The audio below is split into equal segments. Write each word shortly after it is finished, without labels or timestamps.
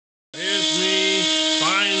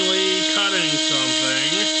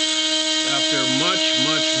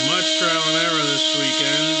last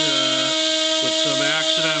weekend with some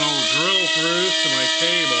accidental drill-throughs to my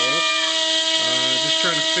table. Just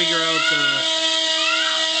trying to figure out the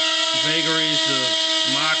vagaries of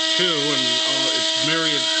Mach 2 and all its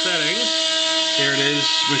myriad settings. There it is,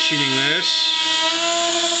 machining this.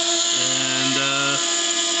 And,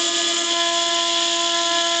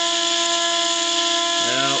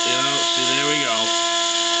 well, you know, see, there we go.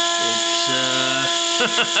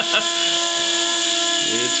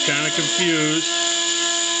 It's kind of confused.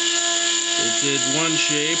 It did one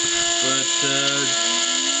shape, but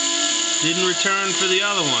didn't return for the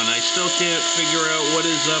other one. I still can't figure out what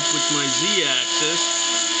is up with my Z-axis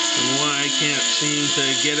and why I can't seem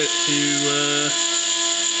to get it to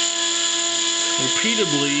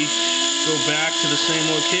repeatedly go back to the same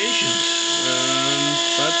locations.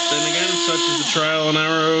 But then again, such is the trial and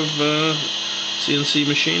error of CNC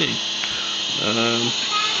machining.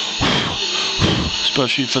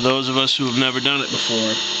 Especially for those of us who have never done it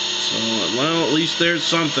before. So, well, at least there's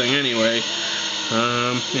something anyway.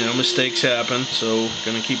 You know, mistakes happen, so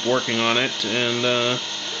gonna keep working on it and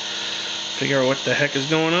figure out what the heck is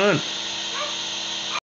going on.